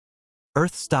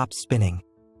Earth stops spinning.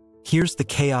 Here's the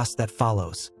chaos that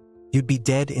follows. You'd be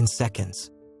dead in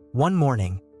seconds. One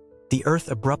morning, the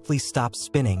Earth abruptly stops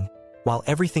spinning, while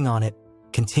everything on it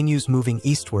continues moving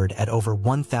eastward at over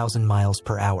 1,000 miles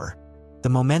per hour. The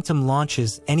momentum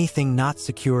launches anything not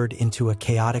secured into a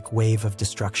chaotic wave of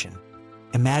destruction.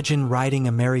 Imagine riding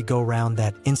a merry-go-round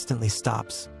that instantly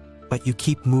stops, but you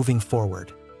keep moving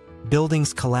forward.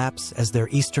 Buildings collapse as their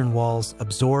eastern walls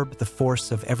absorb the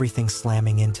force of everything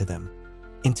slamming into them.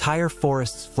 Entire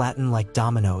forests flatten like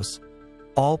dominoes,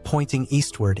 all pointing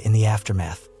eastward in the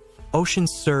aftermath.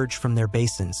 Oceans surge from their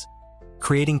basins,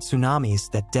 creating tsunamis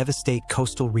that devastate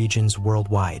coastal regions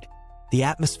worldwide. The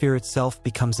atmosphere itself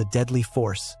becomes a deadly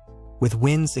force, with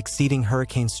winds exceeding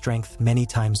hurricane strength many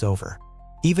times over.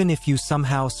 Even if you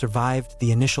somehow survived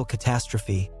the initial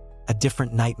catastrophe, a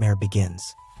different nightmare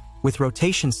begins. With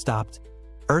rotation stopped,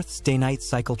 Earth's day-night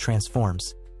cycle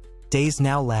transforms. Days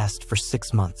now last for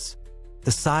 6 months.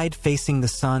 The side facing the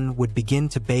sun would begin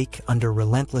to bake under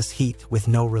relentless heat with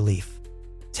no relief.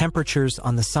 Temperatures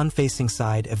on the sun-facing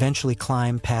side eventually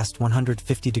climb past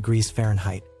 150 degrees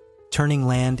Fahrenheit, turning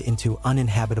land into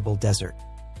uninhabitable desert.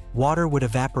 Water would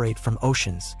evaporate from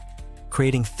oceans,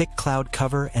 creating thick cloud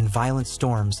cover and violent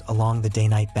storms along the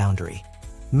day-night boundary.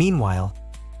 Meanwhile,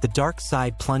 the dark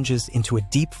side plunges into a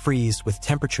deep freeze with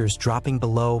temperatures dropping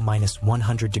below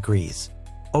 -100 degrees.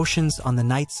 Oceans on the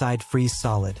night side freeze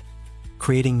solid,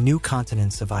 creating new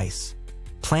continents of ice.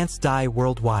 Plants die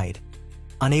worldwide,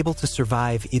 unable to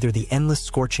survive either the endless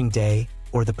scorching day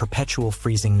or the perpetual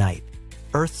freezing night.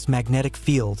 Earth's magnetic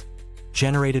field,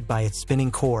 generated by its spinning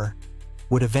core,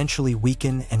 would eventually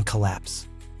weaken and collapse.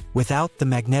 Without the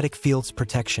magnetic field's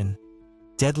protection,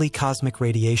 deadly cosmic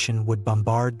radiation would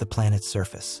bombard the planet's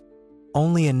surface.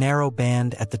 Only a narrow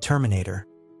band at the terminator,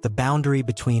 the boundary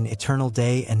between eternal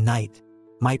day and night,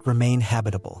 might remain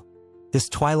habitable. This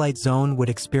twilight zone would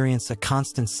experience a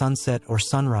constant sunset or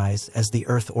sunrise as the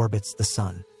Earth orbits the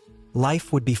sun.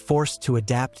 Life would be forced to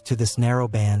adapt to this narrow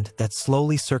band that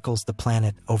slowly circles the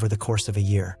planet over the course of a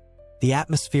year. The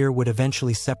atmosphere would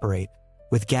eventually separate,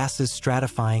 with gases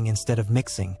stratifying instead of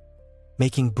mixing,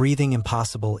 making breathing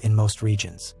impossible in most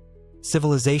regions.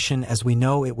 Civilization as we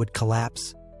know it would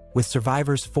collapse, with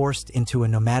survivors forced into a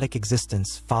nomadic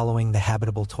existence following the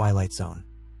habitable twilight zone.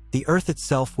 The Earth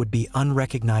itself would be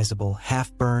unrecognizable,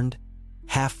 half-burned,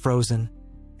 half-frozen,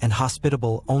 and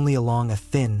hospitable only along a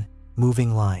thin,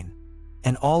 moving line.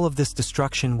 And all of this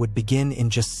destruction would begin in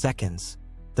just seconds,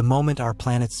 the moment our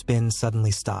planet's spin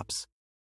suddenly stops.